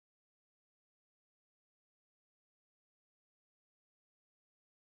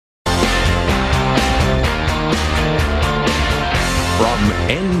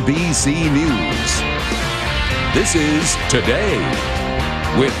ABC News. This is Today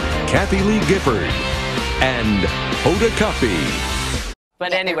with Kathy Lee Gifford and Hoda Kotb.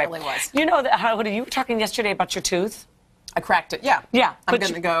 But anyway, really you know, Hoda, you were talking yesterday about your tooth. I cracked it, yeah. Yeah. I'm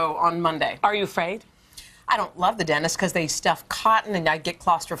going to go on Monday. Are you afraid? I don't love the dentist because they stuff cotton and I get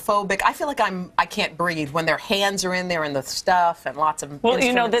claustrophobic. I feel like I can't breathe when their hands are in there and the stuff and lots of Well,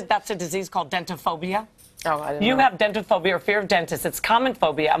 you know that's a disease called dentophobia. Oh, I didn't know. You have dentophobia or fear of dentists. It's common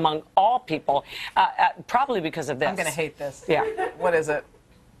phobia among all people, probably because of this. I'm going to hate this. Yeah. What is it?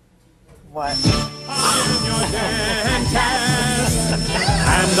 What? I'm your dentist,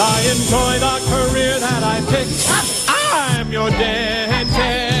 and I enjoy the career that I picked. I'm your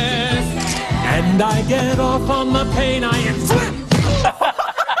dentist, and I get off on the pain I inflict.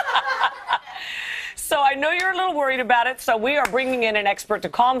 So I know you're a little worried about it, so we are bringing in an expert to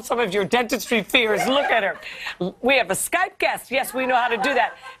calm some of your dentistry fears. Look at her. We have a Skype guest. Yes, we know how to do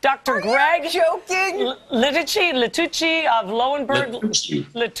that. Dr. Gregg Lituchy of Lowenberg.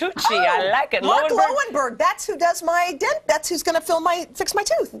 Lituchy, I like it. Mark Lowenberg. That's who does my That's who's going to fix my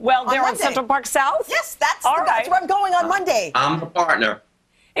tooth. Well, they're on Central Park South. Yes, that's where I'm going on Monday. I'm the partner.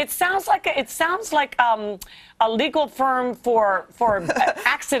 It sounds like a legal firm for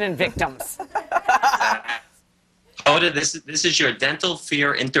accident victims. Hoda, this is your dental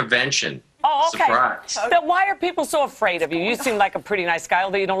fear intervention. Oh, okay. Surprise. Then why are people so afraid of you? You seem like a pretty nice guy,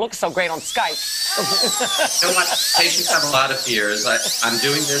 although you don't look so great on Skype. You know what? Patients have a lot of fears. I'm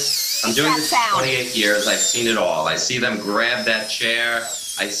doing this for 28 years. I've seen it all. I see them grab that chair.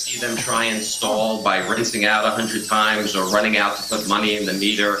 I see them try and stall by rinsing out 100 times or running out to put money in the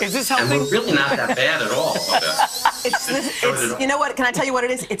meter. Is this helping? And we're really not that bad at all. You know what? Can I tell you what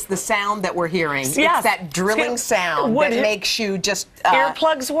it is? It's the sound that we're hearing. Yes. It's that drilling sound that makes you just...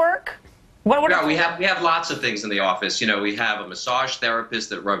 Earplugs work? Yeah, we have lots of things in the office. You know, we have a massage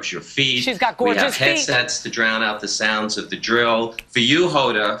therapist that rubs your feet. She's got gorgeous feet. We have headsets to drown out the sounds of the drill. For you,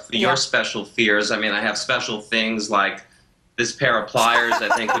 Hoda, for your special fears, I mean, I have special things like this pair of pliers I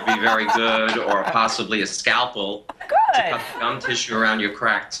think would be very good, or possibly a scalpel to cut the gum tissue around your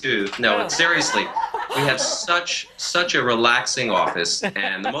cracked tooth. No, seriously, we have such a relaxing office,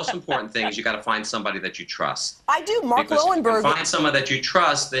 and the most important thing is you got to find somebody that you trust. I do. Mark Lowenberg. If you can find someone that you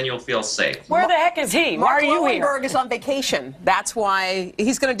trust, then you'll feel safe. Where the heck is he? Why are you here? Mark Lowenberg is on vacation. That's why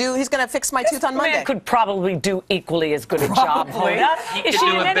he's going to fix my tooth on Monday. This man could probably do equally as good a job. He could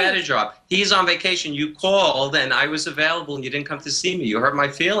do a better job. He's on vacation. You called, and I was available, and you didn't come to see me. You hurt my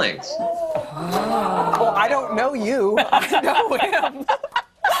feelings. Well, I don't know you. I know him.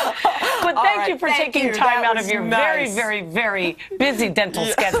 But thank you for taking time out of your very, very, very busy dental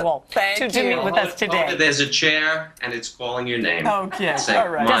schedule to meet with us today. There's a chair, and it's calling your name. Okay. All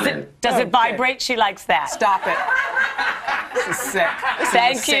right. Does it vibrate? She likes that. Stop it. This is sick. This is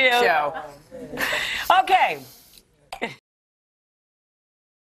a sick show. Okay.